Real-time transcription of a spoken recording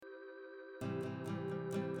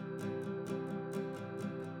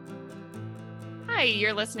Hi,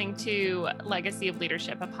 you're listening to Legacy of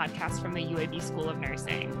Leadership, a podcast from the UAB School of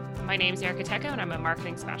Nursing. My name is Erica Tecco, and I'm a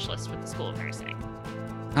marketing specialist with the School of Nursing.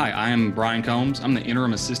 Hi, I am Brian Combs. I'm the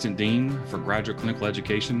Interim Assistant Dean for Graduate Clinical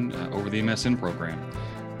Education over the MSN program.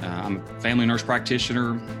 I'm a family nurse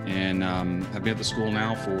practitioner and have been at the school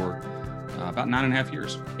now for about 9.5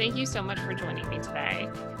 years. Thank you so much for joining me today.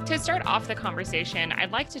 To start off the conversation,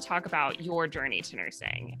 I'd like to talk about your journey to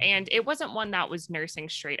nursing. And it wasn't one that was nursing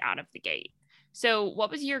straight out of the gate. So what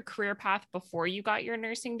was your career path before you got your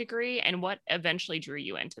nursing degree, and what eventually drew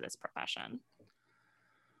you into this profession?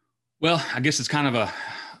 Well, I guess it's kind of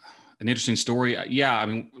an interesting story. Yeah, I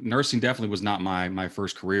mean, nursing definitely was not my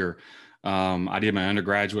first career. I did my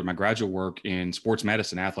graduate work in sports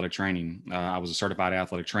medicine, athletic training. I was a certified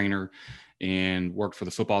athletic trainer and worked for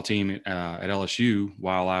the football team at LSU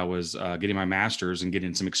while I was getting my master's and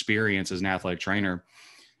getting some experience as an athletic trainer,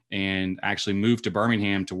 and actually moved to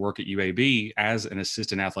Birmingham to work at UAB as an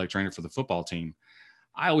assistant athletic trainer for the football team.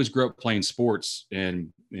 I always grew up playing sports,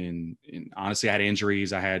 and honestly, I had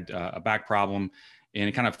injuries. I had a back problem, and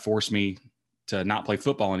it kind of forced me to not play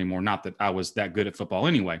football anymore. Not that I was that good at football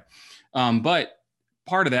anyway. But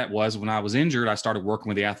part of that was when I was injured, I started working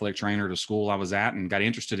with the athletic trainer at a school I was at and got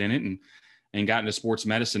interested in it and got into sports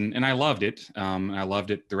medicine. And I loved it. I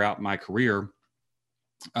loved it throughout my career.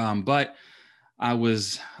 But I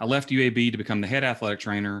left UAB to become the head athletic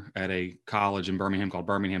trainer at a college in Birmingham called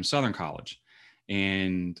Birmingham Southern College.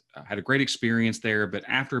 And I had a great experience there. But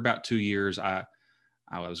after about 2 years, I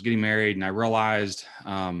was getting married, and I realized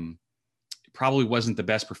it probably wasn't the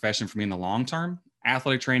best profession for me in the long term.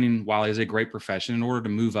 Athletic training, while it is a great profession, in order to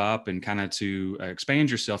move up and kind of to expand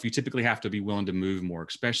yourself, you typically have to be willing to move more,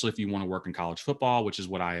 especially if you want to work in college football, which is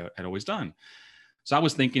what I had always done. So I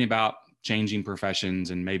was thinking about changing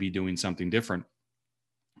professions and maybe doing something different.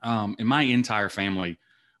 In my entire family,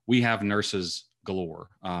 we have nurses galore.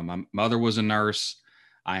 My mother was a nurse.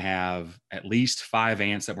 I have at least 5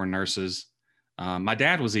 aunts that were nurses. My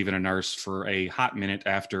dad was even a nurse for a hot minute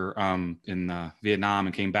after in Vietnam,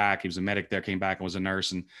 and came back. He was a medic there, came back and was a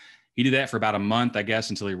nurse. And he did that for about a month, I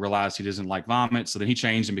guess, until he realized he doesn't like vomit. So then he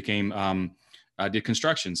changed and did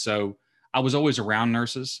construction. So I was always around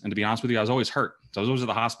nurses. And to be honest with you, I was always hurt. So I was always at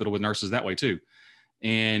the hospital with nurses that way too.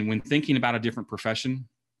 And when thinking about a different profession,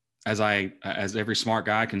 as every smart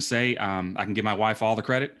guy can say, I can give my wife all the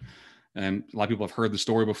credit. And a lot of people have heard the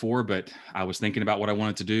story before, but I was thinking about what I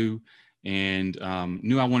wanted to do, and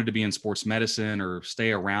knew I wanted to be in sports medicine or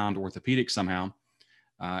stay around orthopedics somehow.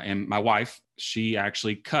 And my wife, she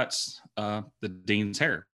actually cuts the dean's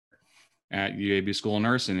hair at UAB School of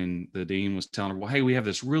Nursing. And the dean was telling her, well, hey, we have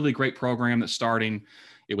this really great program that's starting.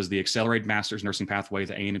 It was the Accelerated Master's Nursing Pathway,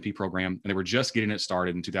 the A&P program. And they were just getting it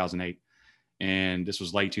started in 2008. And this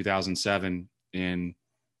was late 2007, and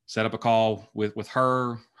set up a call with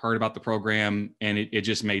her, heard about the program, and it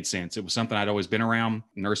just made sense. It was something I'd always been around.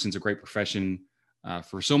 Nursing's a great profession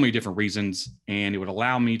for so many different reasons, and it would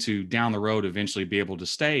allow me to, down the road, eventually be able to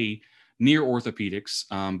stay near orthopedics,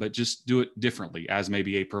 but just do it differently as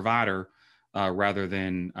maybe a provider rather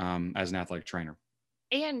than as an athletic trainer.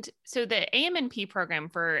 And so the AM&P program,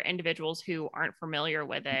 for individuals who aren't familiar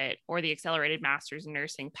with it, or the Accelerated Master's in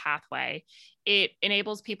Nursing Pathway, it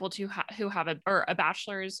enables people who have a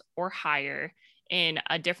bachelor's or higher in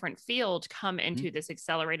a different field come into this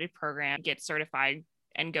accelerated program, get certified,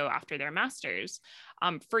 and go after their master's.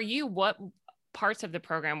 For you, what parts of the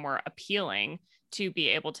program were appealing to be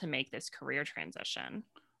able to make this career transition?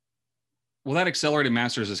 Well, that accelerated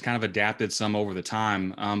master's has kind of adapted some over the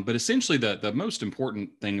time. But essentially the most important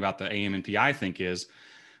thing about the AM&P, I think, is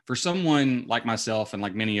for someone like myself and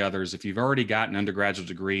like many others, if you've already got an undergraduate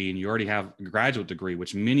degree and you already have a graduate degree,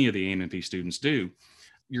 which many of the AM&P students do,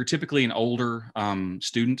 you're typically an older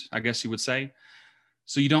student, I guess you would say.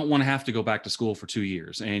 So you don't want to have to go back to school for 2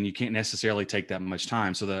 years, and you can't necessarily take that much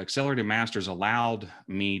time. So the accelerated master's allowed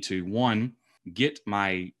me to, one, get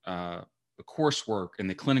my the coursework and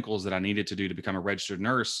the clinicals that I needed to do to become a registered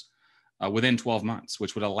nurse within 12 months,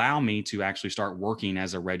 which would allow me to actually start working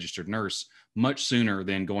as a registered nurse much sooner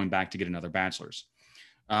than going back to get another bachelor's.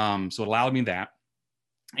 So it allowed me that.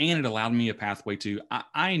 And it allowed me a pathway to,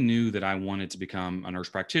 I knew that I wanted to become a nurse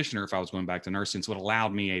practitioner if I was going back to nursing. So it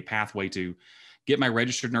allowed me a pathway to get my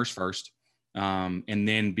registered nurse first, and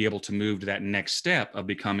then be able to move to that next step of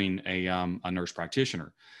becoming a nurse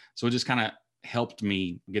practitioner. So it just kind of helped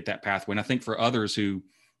me get that pathway. And I think for others who,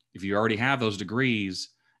 if you already have those degrees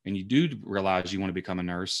and you do realize you want to become a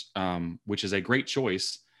nurse, which is a great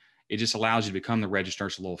choice, it just allows you to become the registered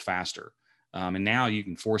nurse a little faster. And now you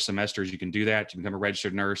can 4 semesters, you can do that. You become a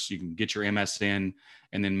registered nurse, you can get your MSN,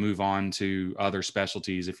 and then move on to other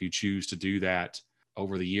specialties if you choose to do that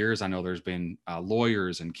over the years. I know there's been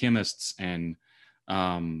lawyers and chemists and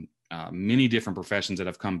many different professions that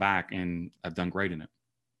have come back and have done great in it.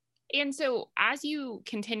 And so as you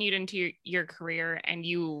continued into your career and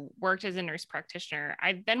you worked as a nurse practitioner,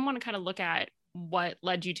 I then want to kind of look at what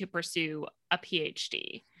led you to pursue a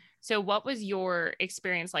PhD. So what was your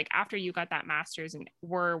experience like after you got that master's and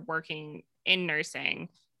were working in nursing?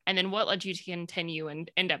 And then what led you to continue and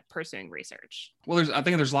end up pursuing research? Well, I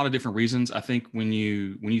think there's a lot of different reasons. I think when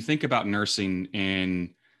you think about nursing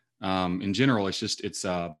and in general, it's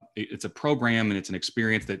a program and it's an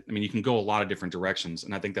experience that, I mean, you can go a lot of different directions.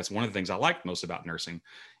 And I think that's one of the things I like most about nursing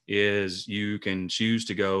is you can choose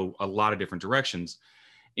to go a lot of different directions.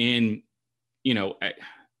 And,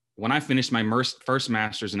 when I finished my first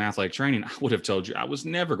master's in athletic training, I would have told you I was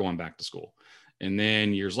never going back to school. And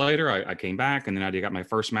then years later, I came back and then I got my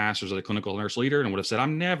first master's as a clinical nurse leader and would have said,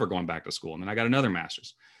 I'm never going back to school. And then I got another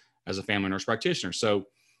master's as a family nurse practitioner. So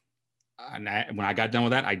when I got done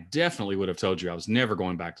with that, I definitely would have told you I was never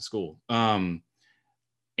going back to school. And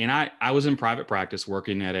I was in private practice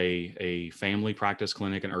working at a family practice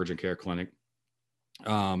clinic and urgent care clinic,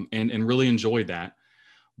 and really enjoyed that.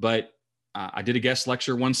 But I did a guest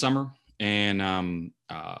lecture one summer and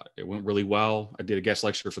it went really well. I did a guest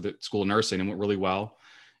lecture for the School of Nursing and went really well.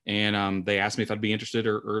 And they asked me if I'd be interested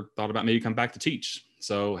or thought about maybe come back to teach.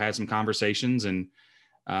 So had some conversations and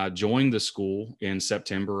joined the school in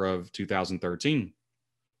September of 2013.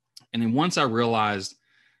 And then once I realized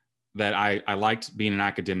that I liked being in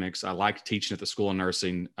academics, I liked teaching at the School of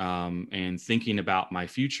Nursing, and thinking about my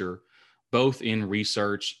future, both in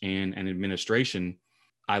research and administration,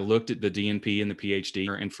 I looked at the DNP and the PhD.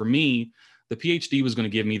 And for me, the PhD was going to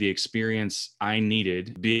give me the experience I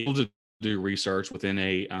needed to be able to do research within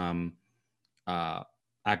a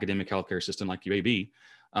academic healthcare system like UAB,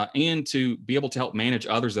 and to be able to help manage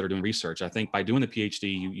others that are doing research. I think by doing the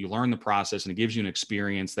PhD, you learn the process and it gives you an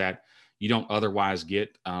experience that you don't otherwise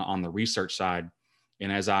get on the research side.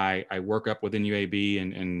 And as I work up within UAB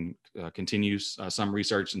and continue some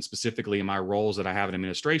research, and specifically in my roles that I have in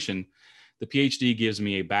administration, the PhD gives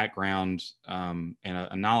me a background and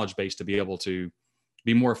a knowledge base to be able to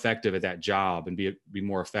be more effective at that job and be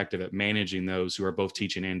more effective at managing those who are both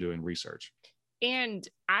teaching and doing research. And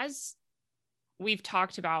as we've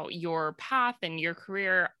talked about your path and your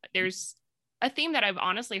career, there's a theme that I've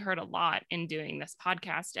honestly heard a lot in doing this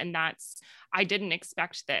podcast, and that's, I didn't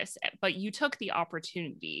expect this, but you took the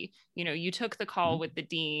opportunity. You took the call with the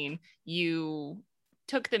dean, you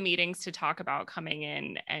took the meetings to talk about coming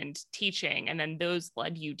in and teaching, and then those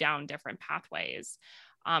led you down different pathways.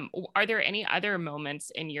 Are there any other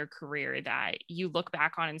moments in your career that you look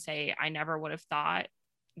back on and say, I never would have thought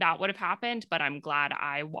that would have happened, but I'm glad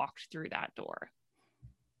I walked through that door?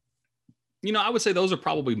 I would say those are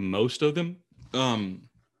probably most of them.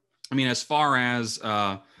 As far as,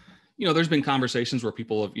 there's been conversations where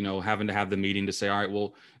people have, having to have the meeting to say, all right,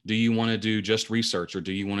 well, do you want to do just research or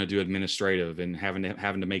do you want to do administrative, and having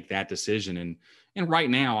to make that decision. And right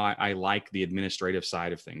now I like the administrative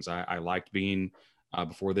side of things. I liked being,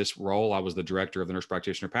 before this role, I was the director of the nurse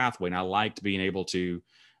practitioner pathway, and I liked being able to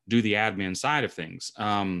do the admin side of things.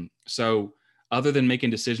 So other than making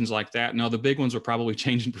decisions like that, no, the big ones are probably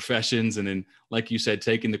changing professions. And then, like you said,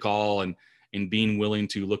 taking the call and being willing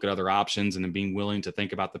to look at other options and then being willing to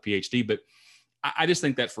think about the PhD. But I just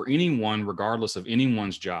think that for anyone, regardless of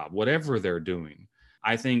anyone's job, whatever they're doing,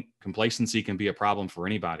 I think complacency can be a problem for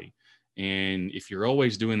anybody. And if you're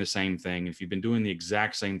always doing the same thing, if you've been doing the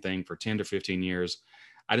exact same thing for 10 to 15 years,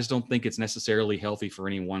 I just don't think it's necessarily healthy for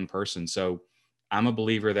any one person. So I'm a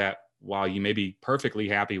believer that while you may be perfectly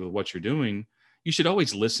happy with what you're doing, you should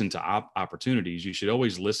always listen to opportunities. You should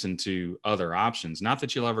always listen to other options. Not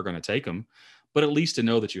that you're ever going to take them, but at least to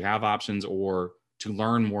know that you have options or to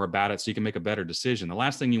learn more about it so you can make a better decision. The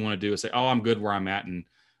last thing you want to do is say, oh, I'm good where I'm at and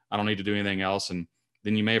I don't need to do anything else. And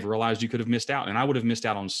then you may have realized you could have missed out. And I would have missed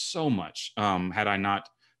out on so much had I not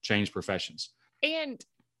changed professions. And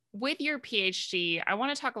with your PhD, I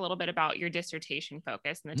want to talk a little bit about your dissertation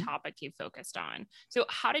focus and the topic you focused on. So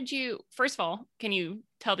how did you, first of all, can you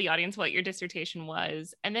tell the audience what your dissertation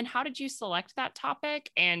was? And then how did you select that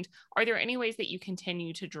topic? And are there any ways that you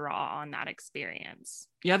continue to draw on that experience?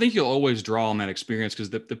 Yeah, I think you'll always draw on that experience because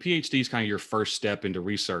the PhD is kind of your first step into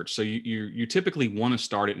research. So you typically want to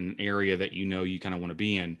start it in an area that you kind of want to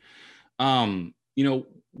be in. One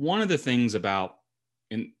of the things about,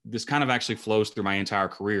 and this kind of actually flows through my entire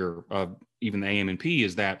career of even the AM&P,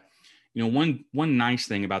 is that, one nice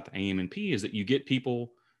thing about the AM&P is that you get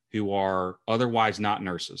people who are otherwise not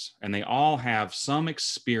nurses, and they all have some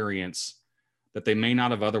experience that they may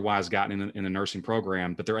not have otherwise gotten in the nursing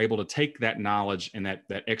program, but they're able to take that knowledge and that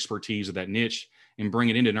expertise of that niche and bring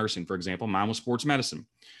it into nursing. For example, mine was sports medicine,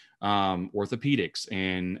 orthopedics,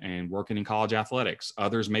 and working in college athletics.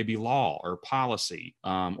 Others may be law or policy,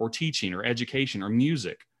 or teaching or education or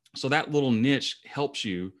music. So that little niche helps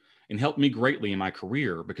you and helped me greatly in my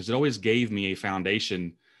career because it always gave me a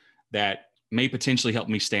foundation that may potentially help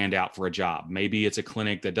me stand out for a job. Maybe it's a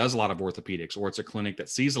clinic that does a lot of orthopedics, or it's a clinic that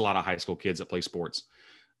sees a lot of high school kids that play sports.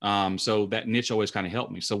 So that niche always kind of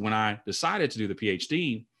helped me. So when I decided to do the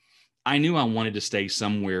PhD, I knew I wanted to stay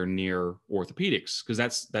somewhere near orthopedics because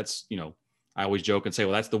that's, I always joke and say,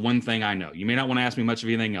 well, that's the one thing I know. You may not want to ask me much of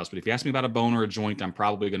anything else, but if you ask me about a bone or a joint, I'm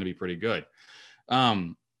probably going to be pretty good.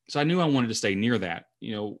 So I knew I wanted to stay near that,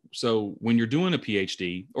 so when you're doing a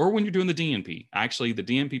PhD or when you're doing the DNP, actually the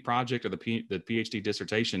DNP project or the PhD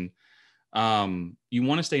dissertation, you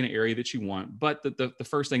want to stay in an area that you want. But the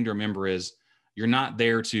first thing to remember is you're not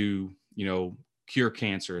there to, cure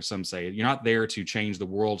cancer, as some say. You're not there to change the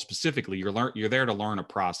world specifically. You're there to learn a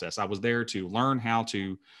process. I was there to learn how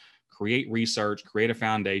to create research, create a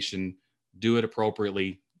foundation, do it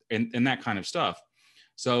appropriately, and that kind of stuff.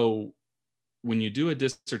 So when you do a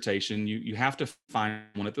dissertation, you have to find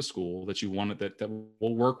one at the school that you want that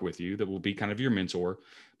will work with you, that will be kind of your mentor,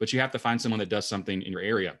 but you have to find someone that does something in your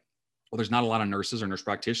area. Well, there's not a lot of nurses or nurse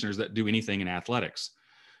practitioners that do anything in athletics,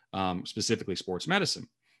 specifically sports medicine.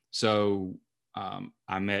 So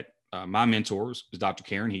I met my mentors is Dr.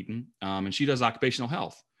 Karen Heaton, and she does occupational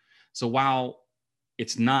health. So while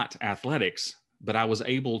it's not athletics, but I was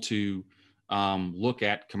able to look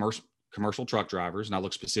at commercial truck drivers, and I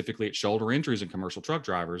look specifically at shoulder injuries in commercial truck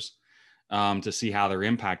drivers to see how they're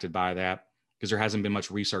impacted by that, because there hasn't been much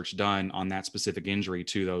research done on that specific injury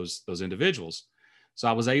to those individuals. So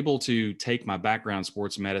I was able to take my background in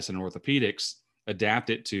sports medicine and orthopedics, adapt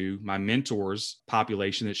it to my mentor's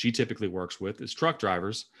population that she typically works with is truck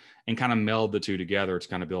drivers, and kind of meld the two together to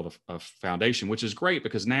kind of build a foundation, which is great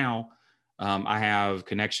because now I have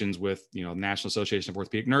connections with, the National Association of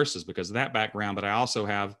Orthopedic Nurses because of that background, but I also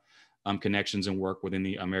have connections and work within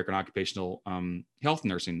the American Occupational Health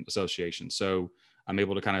Nursing Association. So I'm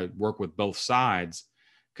able to kind of work with both sides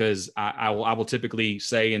because I will typically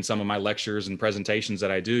say in some of my lectures and presentations that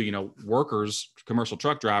I do, workers, commercial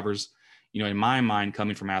truck drivers, in my mind,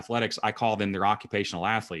 coming from athletics, I call them their occupational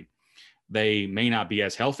athlete. They may not be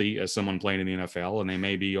as healthy as someone playing in the NFL, and they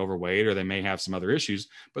may be overweight or they may have some other issues,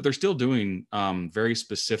 but they're still doing very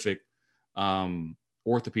specific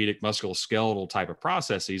orthopedic musculoskeletal type of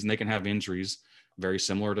processes, and they can have injuries very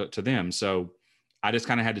similar to them. So I just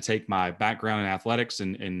kind of had to take my background in athletics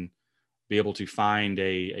and be able to find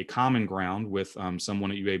a common ground with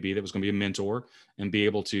someone at UAB that was going to be a mentor and be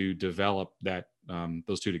able to develop that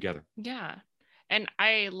those two together. Yeah. And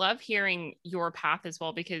I love hearing your path as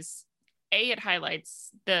well, because it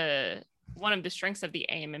highlights one of the strengths of the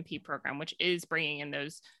AMNP program, which is bringing in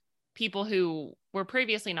those people who were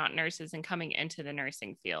previously not nurses and coming into the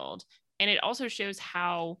nursing field. And it also shows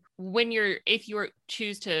how if you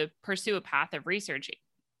choose to pursue a path of research,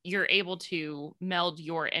 you're able to meld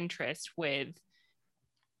your interest with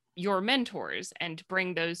your mentors and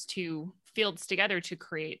bring those two fields together to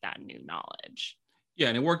create that new knowledge. Yeah,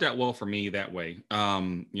 and it worked out well for me that way.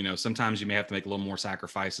 Sometimes you may have to make a little more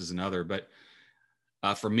sacrifices than other, but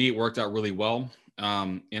for me, it worked out really well.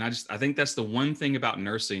 And I think that's the one thing about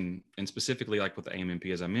nursing, and specifically like with the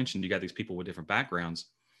AMNP, as I mentioned, you got these people with different backgrounds,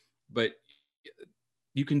 but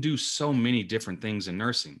you can do so many different things in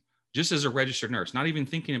nursing. Just as a registered nurse, not even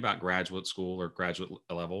thinking about graduate school or graduate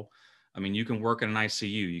level. I mean, you can work in an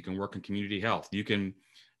ICU, you can work in community health, you can,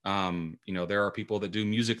 there are people that do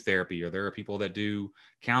music therapy, or there are people that do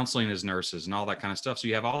counseling as nurses and all that kind of stuff. So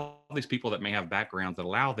you have all these people that may have backgrounds that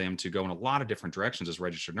allow them to go in a lot of different directions as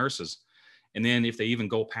registered nurses. And then if they even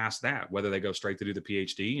go past that, whether they go straight to do the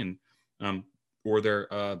PhD or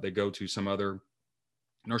they go to some other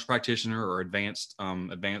nurse practitioner or advanced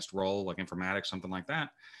role like informatics, something like that,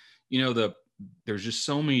 there's just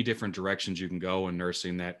so many different directions you can go in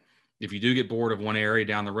nursing that if you do get bored of one area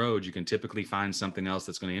down the road, you can typically find something else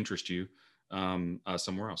that's going to interest you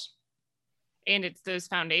somewhere else. And it's those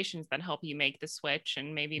foundations that help you make the switch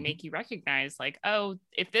and maybe make you recognize like, oh,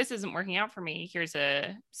 if this isn't working out for me, here's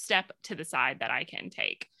a step to the side that I can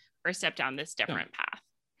take, or step down this different path.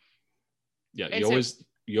 Yeah. And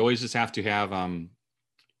you always just have to have,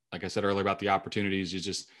 like I said earlier about the opportunities,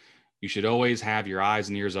 you should always have your eyes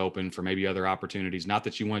and ears open for maybe other opportunities. Not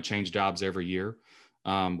that you want to change jobs every year,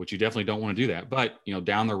 which you definitely don't want to do that. But,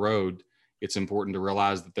 down the road, it's important to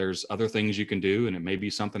realize that there's other things you can do, and it may be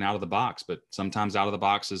something out of the box, but sometimes out of the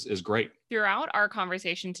box is great. Throughout our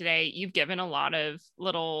conversation today, you've given a lot of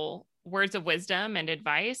little words of wisdom and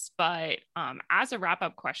advice, but as a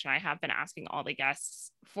wrap-up question, I have been asking all the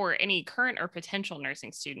guests for any current or potential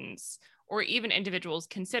nursing students, or even individuals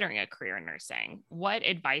considering a career in nursing, what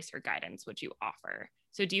advice or guidance would you offer?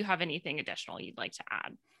 So do you have anything additional you'd like to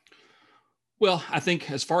add? Well, I think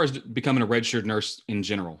as far as becoming a registered nurse in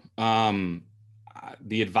general,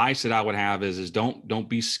 the advice that I would have is don't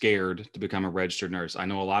be scared to become a registered nurse. I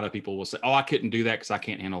know a lot of people will say, "Oh, I couldn't do that because I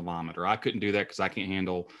can't handle vomit," or "I couldn't do that because I can't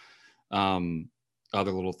handle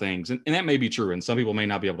other little things," and that may be true, and some people may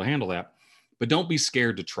not be able to handle that. But don't be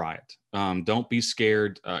scared to try it. Don't be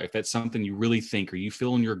scared if that's something you really think or you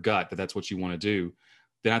feel in your gut that that's what you want to do.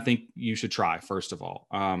 Then I think you should try, first of all.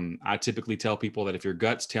 I typically tell people that if your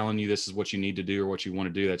gut's telling you this is what you need to do or what you want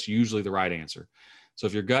to do, that's usually the right answer. So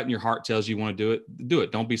if your gut and your heart tells you want to do it, do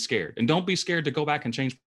it. Don't be scared. And don't be scared to go back and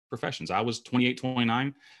change professions. I was 28,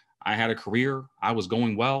 29. I had a career. I was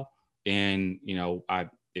going well. And,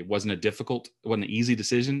 it wasn't it wasn't an easy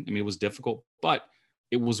decision. I mean, it was difficult, but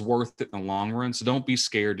it was worth it in the long run. So don't be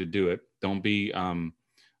scared to do it. Don't be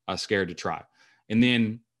scared to try. And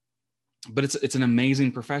then, but it's an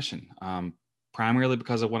amazing profession, primarily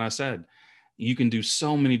because of what I said. You can do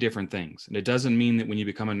so many different things. And it doesn't mean that when you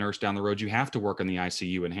become a nurse down the road, you have to work in the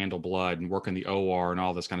ICU and handle blood and work in the OR and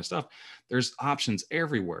all this kind of stuff. There's options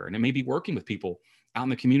everywhere. And it may be working with people out in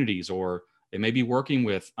the communities, or it may be working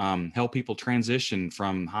with help people transition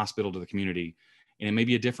from hospital to the community. And it may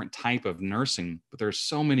be a different type of nursing, but there's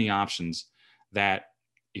so many options that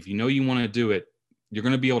if you know you want to do it, you're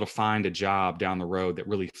going to be able to find a job down the road that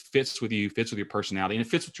really fits with you, fits with your personality, and it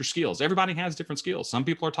fits with your skills. Everybody has different skills. Some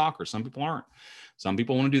people are talkers, some people aren't. Some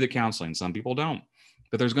people want to do the counseling, some people don't.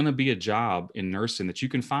 But there's going to be a job in nursing that you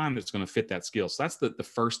can find that's going to fit that skill. So that's the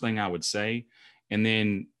first thing I would say. And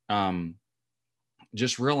then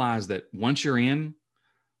just realize that once you're in,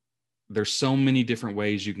 there's so many different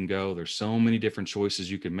ways you can go. There's so many different choices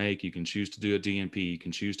you can make. You can choose to do a DNP. You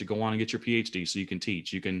can choose to go on and get your PhD so you can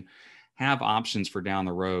teach. You can have options for down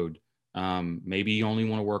the road. Maybe you only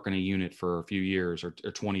want to work in a unit for a few years or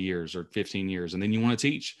 20 years or 15 years, and then you want to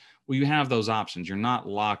teach. Well, you have those options. You're not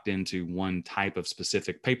locked into one type of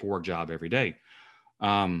specific paperwork job every day.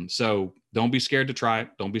 So don't be scared to try it.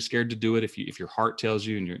 Don't be scared to do it if your heart tells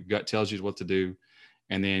you and your gut tells you what to do.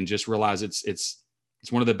 And then just realize it's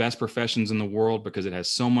one of the best professions in the world because it has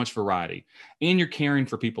so much variety, and you're caring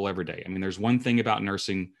for people every day. I mean, there's one thing about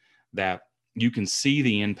nursing that you can see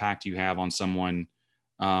the impact you have on someone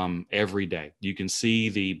every day. You can see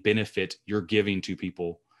the benefit you're giving to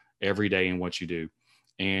people every day in what you do.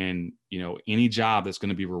 And, any job that's going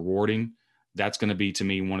to be rewarding, that's going to be, to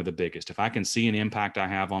me, one of the biggest. If I can see an impact I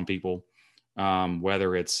have on people,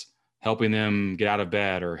 whether it's helping them get out of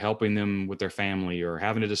bed or helping them with their family or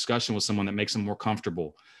having a discussion with someone that makes them more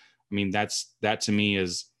comfortable, I mean, that to me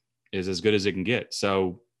is as good as it can get.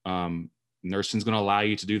 So, nursing is going to allow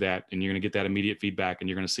you to do that, and you're going to get that immediate feedback, and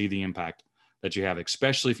you're going to see the impact that you have,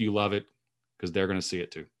 especially if you love it, because they're going to see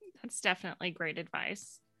it too. That's definitely great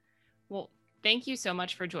advice. Well, thank you so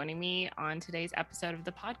much for joining me on today's episode of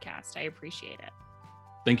the podcast. I appreciate it.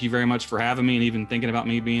 Thank you very much for having me and even thinking about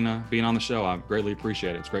me being on the show. I greatly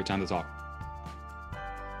appreciate it. It's a great time to talk.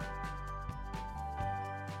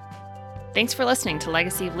 Thanks for listening to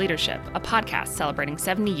Legacy of Leadership, a podcast celebrating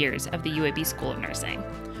 70 years of the UAB School of Nursing.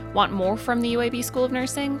 Want more from the UAB School of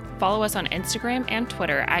Nursing? Follow us on Instagram and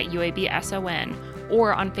Twitter at UABSON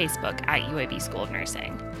or on Facebook at UAB School of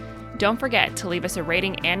Nursing. Don't forget to leave us a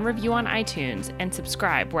rating and review on iTunes and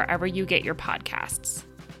subscribe wherever you get your podcasts.